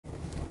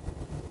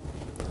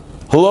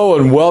Hello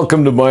and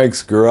welcome to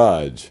Mike's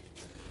Garage.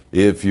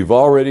 If you've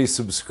already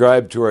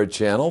subscribed to our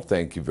channel,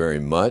 thank you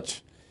very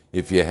much.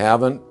 If you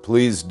haven't,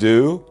 please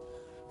do.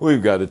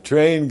 We've got a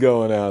train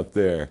going out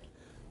there.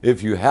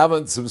 If you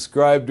haven't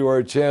subscribed to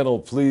our channel,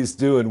 please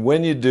do. And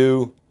when you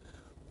do,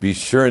 be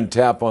sure and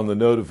tap on the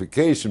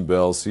notification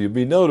bell so you'll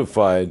be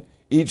notified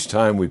each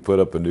time we put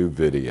up a new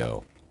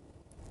video.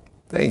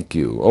 Thank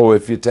you. Oh,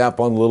 if you tap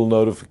on the little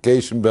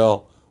notification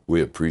bell,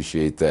 we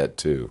appreciate that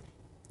too.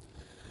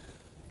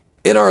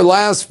 In our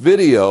last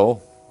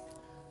video,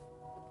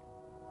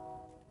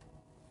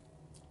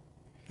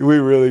 we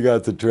really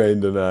got the train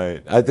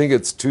tonight. I think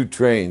it's two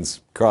trains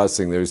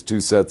crossing. There's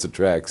two sets of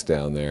tracks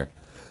down there.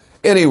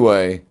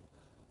 Anyway,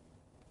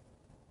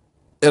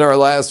 in our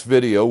last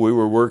video, we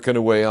were working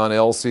away on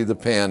Elsie the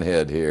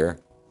Panhead here.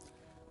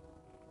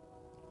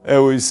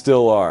 And we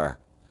still are.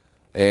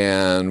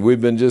 And we've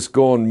been just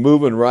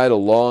moving right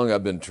along.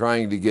 I've been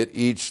trying to get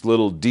each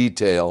little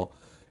detail,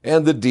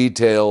 and the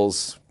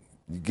details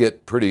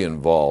get pretty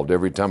involved.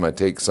 Every time I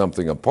take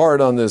something apart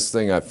on this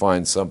thing, I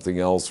find something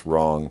else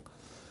wrong.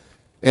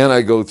 And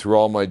I go through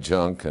all my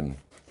junk and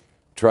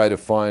try to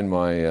find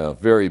my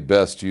very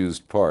best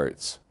used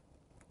parts.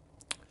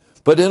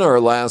 But in our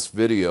last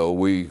video,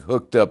 we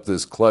hooked up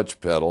this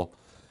clutch pedal,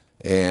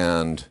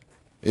 and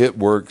it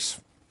works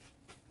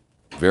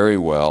very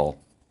well.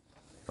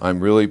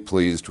 I'm really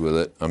pleased with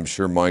it. I'm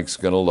sure Mike's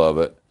going to love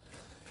it.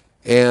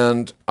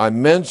 And I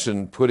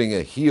mentioned putting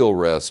a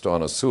Heelrest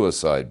on a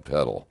suicide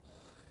pedal.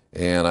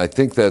 And I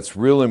think that's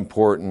real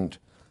important,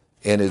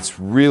 and it's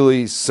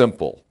really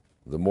simple.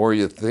 The more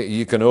you think,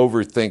 you can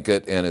overthink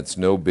it, and it's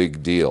no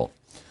big deal.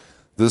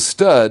 The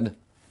stud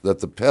that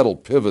the pedal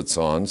pivots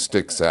on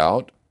sticks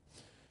out,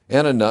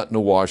 and a nut and a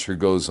washer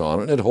goes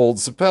on, and it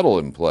holds the pedal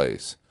in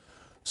place.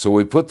 So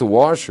we put the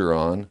washer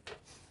on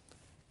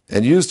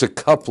and used a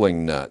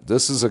coupling nut.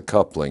 This is a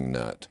coupling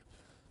nut.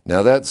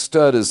 Now that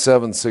stud is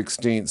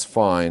 7/16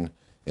 fine,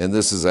 and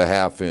this is a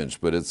 1/2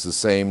 inch, but it's the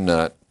same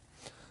nut.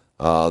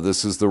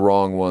 This is the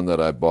wrong one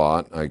that I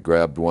bought. I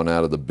grabbed one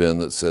out of the bin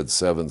that said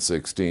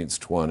 7/16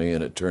 20,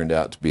 and it turned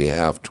out to be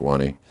 1/2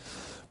 20.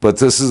 But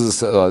this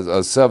is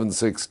a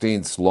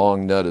 7/16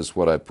 long nut is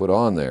what I put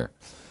on there.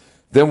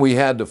 Then we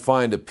had to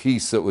find a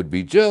piece that would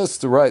be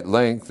just the right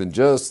length and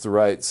just the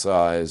right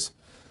size.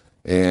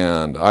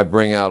 And I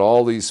bring out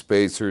all these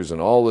spacers and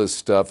all this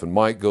stuff, and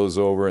Mike goes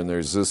over, and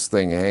there's this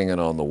thing hanging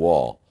on the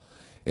wall.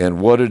 And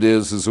what it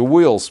is a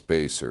wheel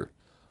spacer.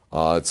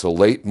 It's a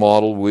late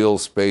model wheel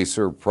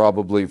spacer,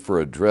 probably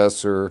for a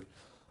dresser,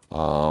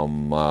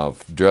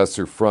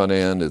 dresser front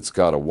end. It's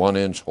got a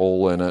 1-inch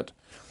hole in it,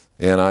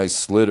 and I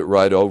slid it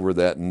right over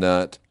that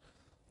nut,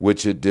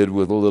 which it did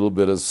with a little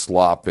bit of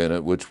slop in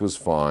it, which was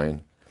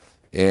fine,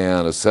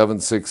 and a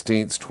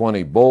 7/16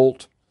 20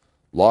 bolt,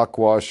 lock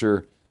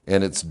washer,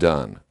 and it's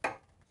done.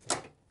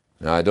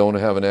 Now, I don't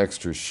have an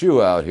extra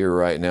shoe out here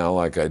right now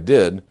like I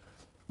did,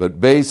 but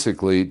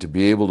basically, to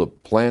be able to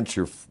plant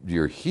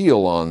your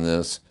heel on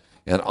this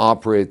and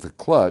operate the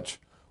clutch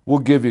will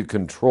give you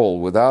control.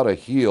 Without a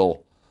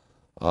heel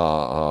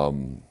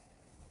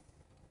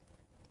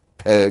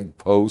peg,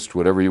 post,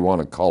 whatever you want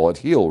to call it,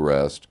 heel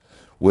rest,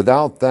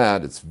 without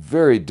that, it's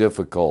very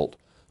difficult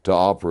to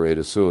operate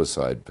a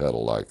suicide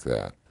pedal like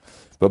that.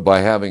 But by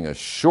having a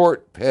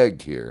short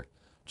peg here,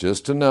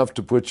 just enough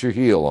to put your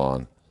heel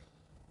on,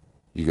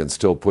 you can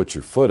still put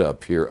your foot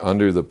up here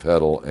under the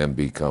pedal and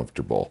be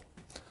comfortable.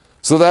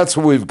 So that's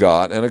what we've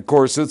got, and of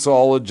course it's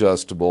all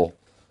adjustable.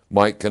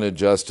 Mike can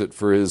adjust it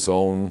for his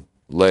own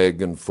leg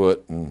and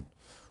foot and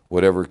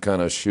whatever kind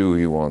of shoe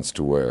he wants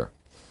to wear.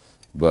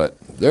 But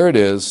there it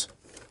is.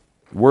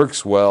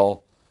 Works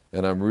well,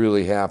 and I'm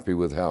really happy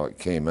with how it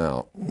came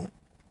out.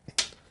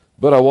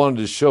 But I wanted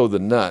to show the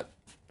nut.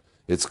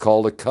 It's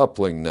called a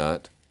coupling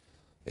nut,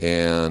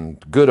 and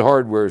good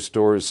hardware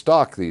stores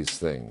stock these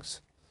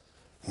things.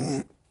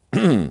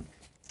 You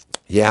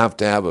have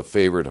to have a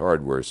favorite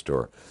hardware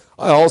store.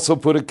 I also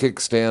put a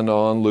kickstand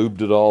on,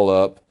 lubed it all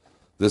up.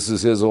 This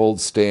is his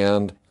old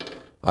stand.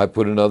 I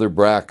put another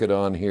bracket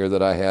on here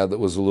that I had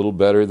that was a little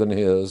better than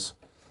his.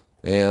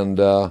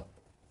 And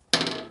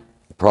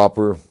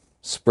proper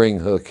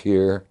spring hook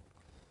here.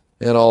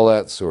 And all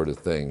that sort of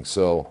thing.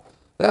 So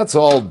that's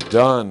all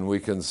done. We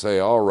can say,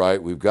 all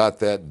right, we've got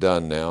that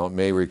done now. It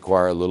may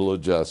require a little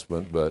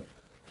adjustment, but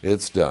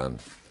it's done.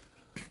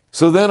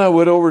 So then I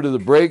went over to the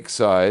brake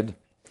side.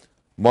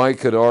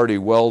 Mike had already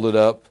welded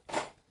up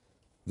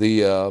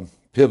the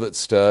pivot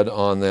stud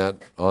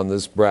on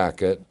this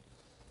bracket,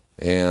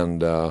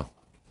 and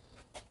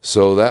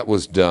so that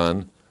was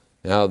done.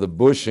 Now the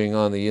bushing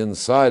on the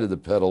inside of the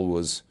pedal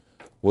was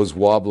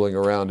wobbling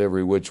around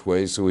every which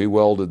way, so he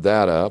welded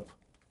that up.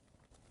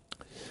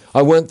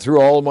 I went through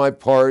all my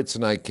parts,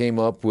 and I came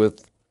up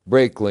with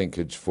brake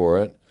linkage for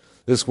it.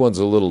 This one's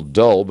a little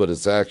dull, but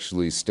it's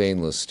actually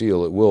stainless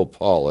steel. It will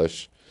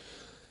polish.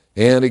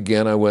 And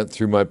again, I went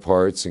through my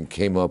parts and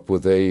came up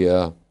with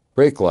a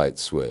brake light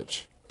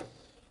switch.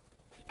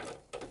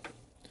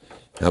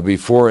 Now,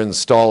 before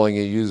installing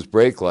a used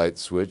brake light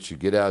switch, you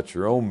get out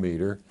your ohm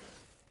meter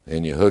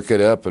and you hook it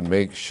up and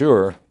make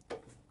sure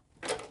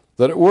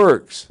that it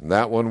works. And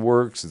that one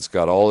works. It's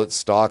got all its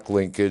stock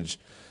linkage.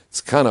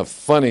 It's kind of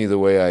funny the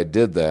way I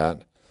did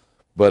that,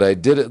 but I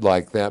did it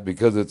like that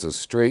because it's a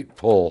straight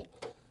pull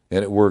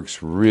and it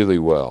works really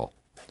well.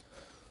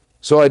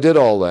 So I did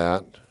all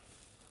that.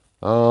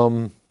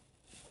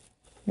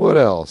 What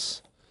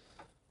else?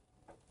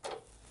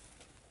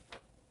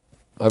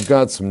 I've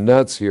got some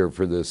nuts here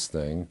for this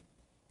thing.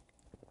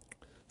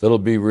 That'll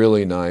be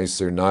really nice.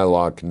 They're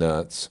nylock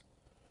nuts.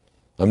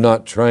 I'm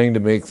not trying to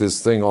make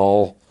this thing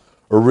all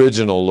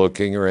original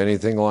looking or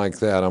anything like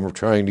that. I'm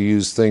trying to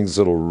use things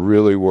that'll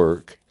really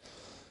work.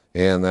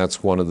 And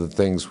that's one of the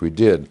things we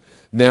did.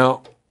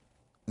 Now,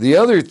 the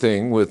other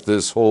thing with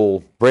this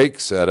whole brake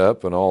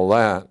setup and all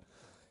that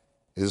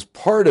is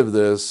part of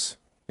this,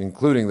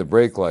 including the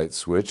brake light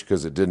switch,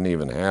 because it didn't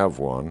even have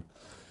one,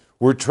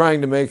 we're trying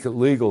to make it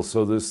legal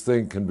so this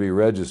thing can be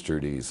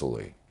registered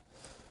easily.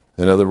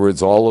 In other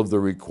words, all of the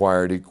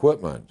required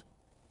equipment,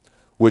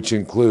 which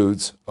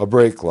includes a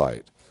brake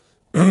light.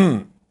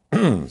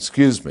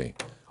 Excuse me.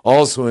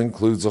 Also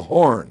includes a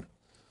horn.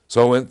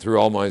 So I went through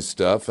all my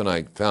stuff and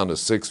I found a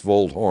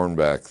 6-volt horn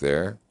back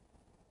there.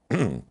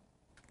 And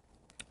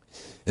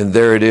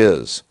there it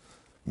is.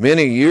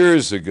 Many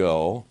years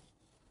ago,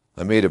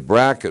 I made a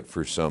bracket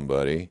for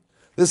somebody.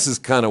 This is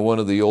kind of one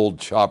of the old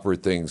chopper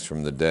things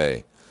from the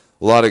day.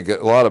 A lot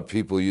of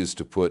people used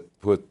to put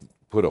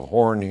a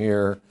horn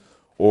here,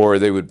 or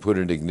they would put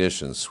an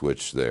ignition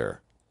switch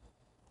there,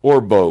 or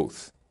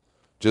both.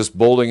 Just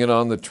bolting it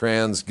on the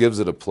trans gives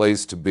it a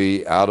place to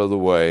be out of the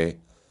way.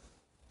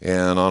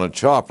 And on a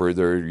chopper,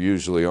 there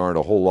usually aren't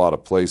a whole lot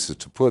of places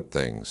to put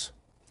things.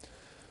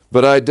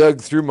 But I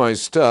dug through my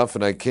stuff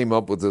and I came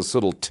up with this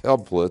little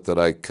template that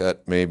I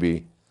cut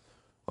maybe,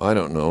 I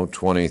don't know,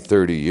 20,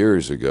 30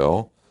 years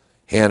ago,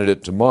 handed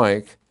it to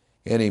Mike,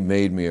 and he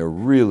made me a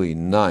really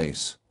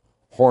nice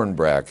horn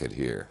bracket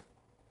here.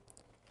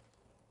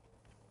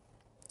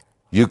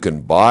 You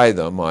can buy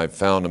them. I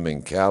found them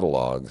in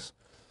catalogs.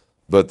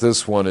 But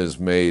this one is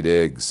made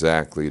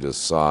exactly to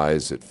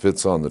size. It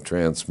fits on the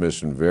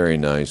transmission very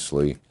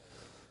nicely.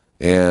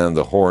 And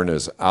the horn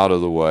is out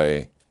of the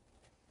way.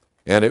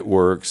 And it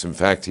works. In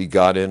fact, he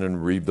got in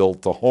and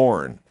rebuilt the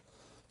horn.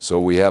 So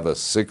we have a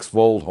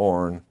 6-volt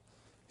horn.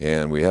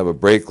 And we have a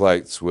brake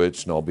light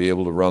switch. And I'll be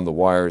able to run the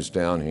wires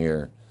down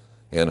here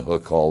and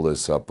hook all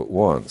this up at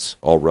once.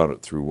 I'll run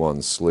it through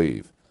one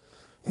sleeve.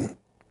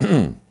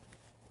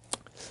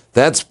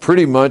 That's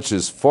pretty much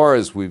as far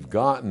as we've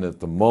gotten at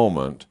the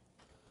moment.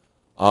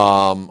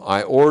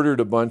 I ordered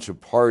a bunch of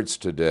parts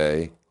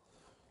today,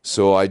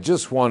 so I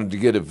just wanted to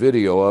get a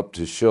video up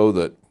to show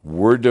that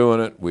we're doing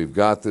it. We've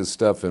got this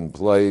stuff in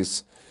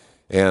place,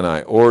 and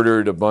I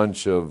ordered a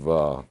bunch of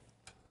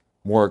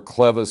more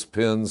clevis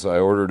pins. I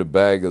ordered a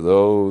bag of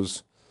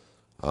those.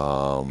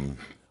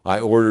 I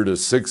ordered a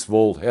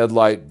 6-volt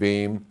headlight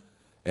beam,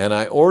 and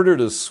I ordered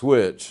a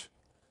switch.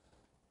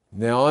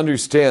 Now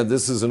understand,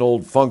 this is an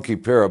old funky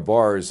pair of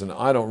bars, and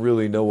I don't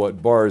really know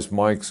what bars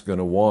Mike's going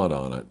to want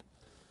on it.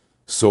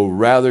 So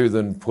rather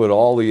than put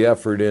all the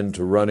effort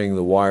into running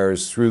the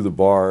wires through the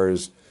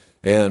bars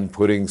and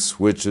putting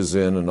switches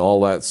in and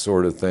all that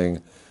sort of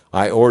thing,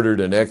 I ordered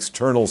an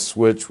external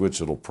switch,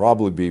 which it'll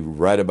probably be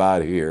right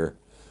about here,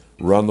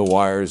 run the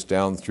wires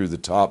down through the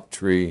top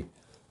tree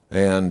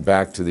and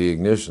back to the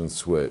ignition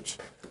switch.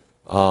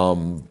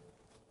 The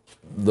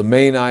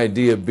main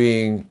idea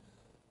being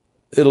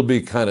it'll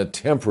be kind of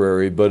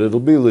temporary, but it'll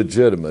be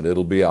legitimate.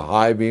 It'll be a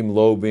high beam,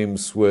 low beam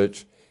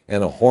switch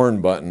and a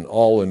horn button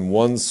all in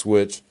one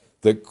switch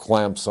that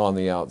clamps on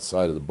the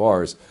outside of the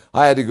bars.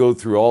 I had to go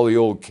through all the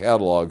old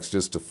catalogs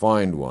just to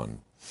find one.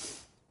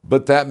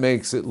 But that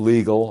makes it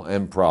legal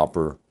and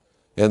proper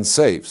and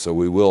safe. So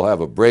we will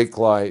have a brake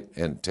light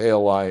and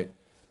tail light,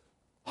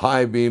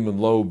 high beam and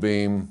low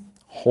beam,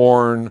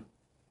 horn,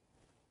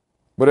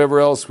 whatever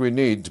else we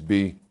need to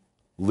be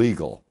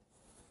legal.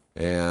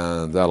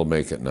 And that'll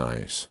make it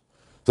nice.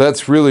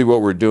 That's really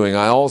what we're doing.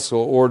 I also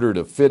ordered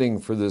a fitting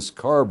for this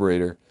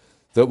carburetor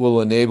that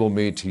will enable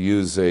me to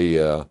use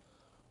a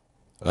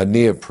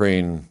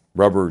neoprene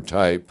rubber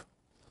type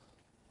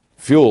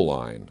fuel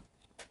line,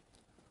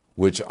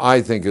 which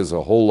I think is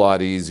a whole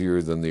lot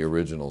easier than the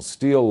original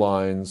steel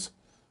lines,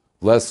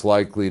 less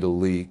likely to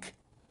leak,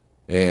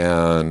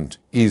 and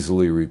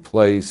easily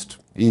replaced,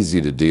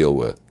 easy to deal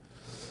with.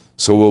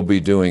 So we'll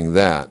be doing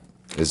that.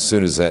 As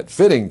soon as that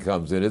fitting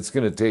comes in, it's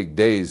going to take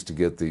days to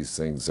get these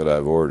things that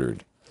I've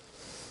ordered.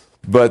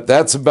 But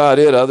that's about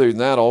it. Other than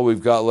that, all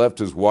we've got left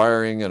is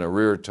wiring and a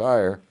rear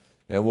tire,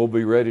 and we'll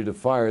be ready to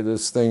fire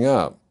this thing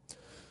up.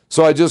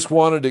 So I just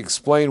wanted to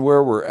explain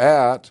where we're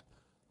at.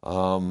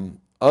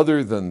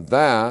 Other than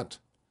that,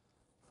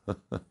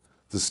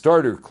 the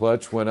starter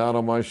clutch went out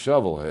on my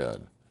shovel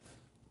head.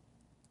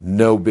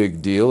 No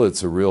big deal.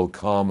 It's a real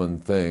common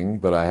thing,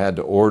 but I had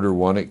to order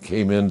one. It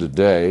came in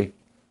today.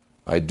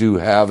 I do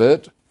have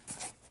it,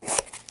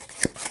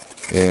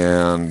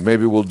 and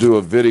maybe we'll do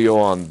a video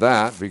on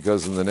that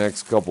because in the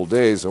next couple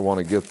days I want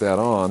to get that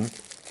on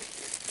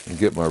and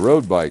get my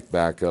road bike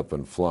back up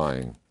and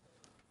flying.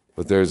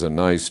 But there's a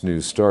nice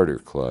new starter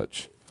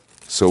clutch.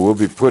 So we'll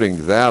be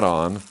putting that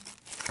on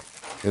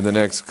in the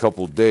next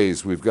couple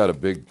days. We've got a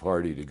big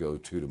party to go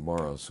to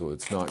tomorrow, so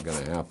it's not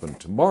going to happen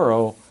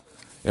tomorrow.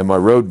 And my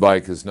road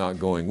bike is not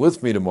going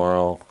with me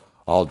tomorrow.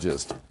 I'll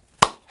just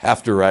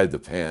have to ride the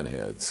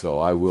Panhead, so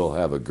I will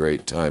have a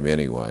great time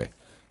anyway.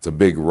 It's a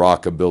big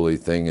rockabilly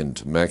thing in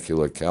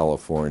Temecula,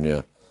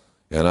 California,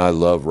 and I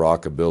love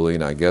rockabilly,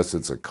 and I guess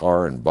it's a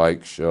car and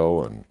bike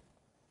show, and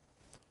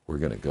we're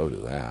going to go to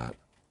that.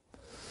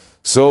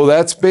 So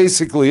that's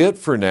basically it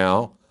for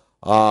now.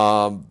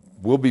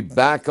 We'll be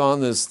back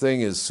on this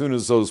thing as soon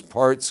as those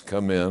parts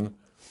come in,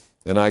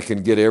 and I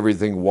can get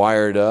everything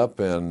wired up,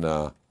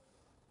 and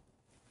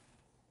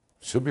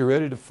she'll be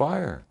ready to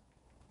fire.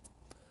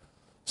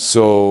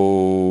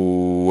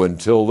 So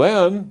until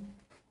then,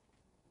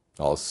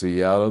 I'll see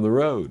you out on the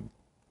road.